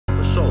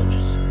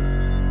soldiers.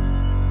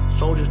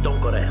 Soldiers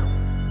don't go to hell.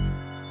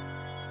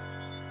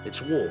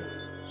 It's war.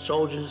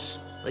 Soldiers,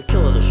 they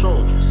kill other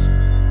soldiers.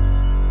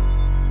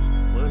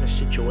 We're in a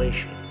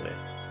situation where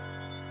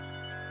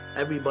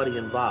everybody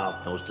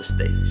involved knows the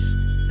stakes.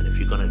 And if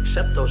you're gonna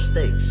accept those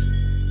stakes,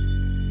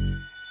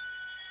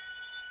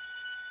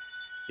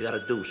 you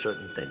gotta do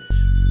certain things.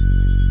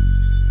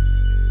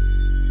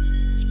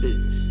 It's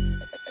business.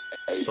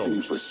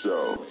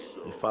 So,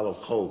 we follow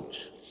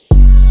codes.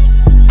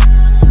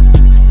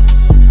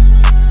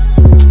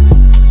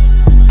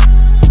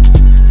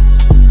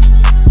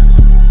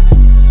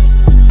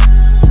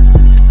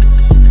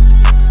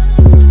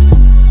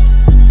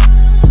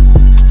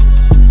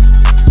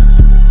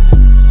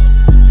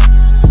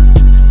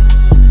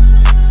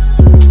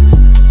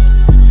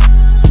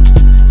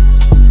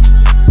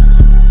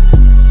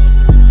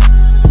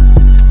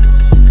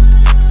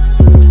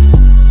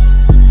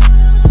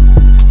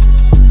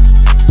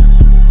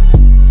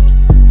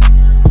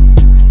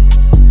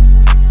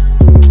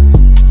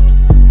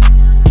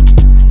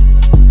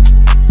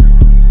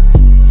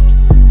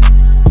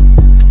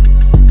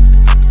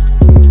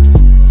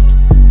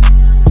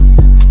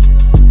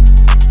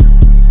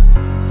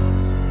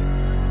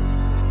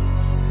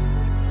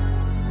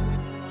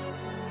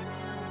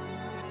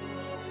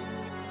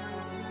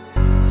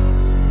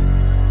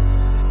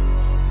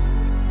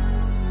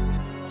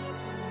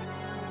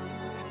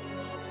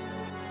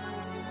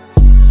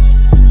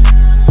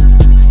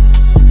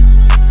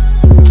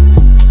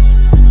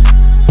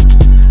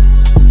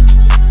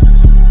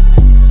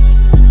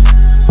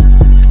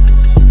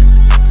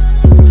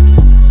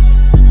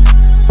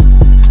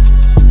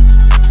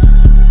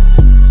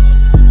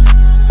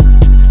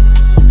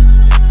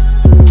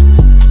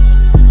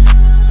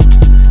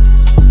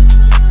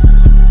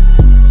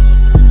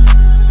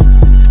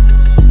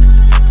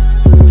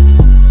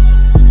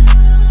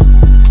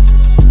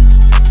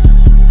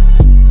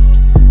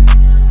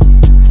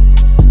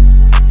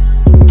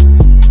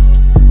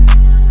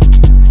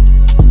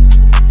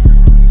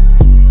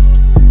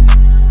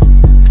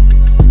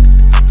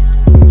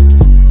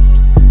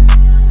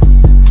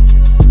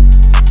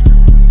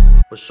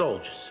 We're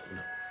soldiers.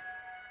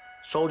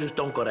 Soldiers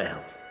don't go to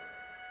hell.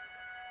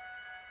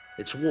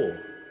 It's war.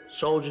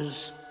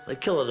 Soldiers, they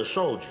kill other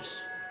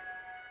soldiers.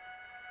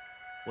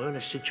 We're in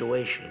a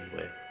situation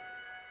where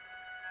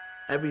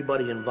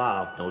everybody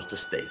involved knows the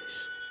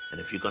stakes. And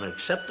if you're gonna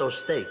accept those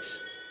stakes,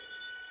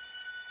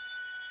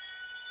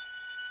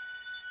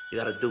 you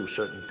gotta do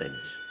certain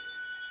things.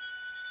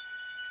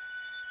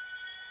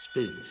 It's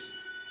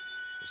business.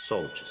 We're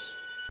soldiers.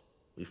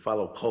 We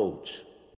follow codes.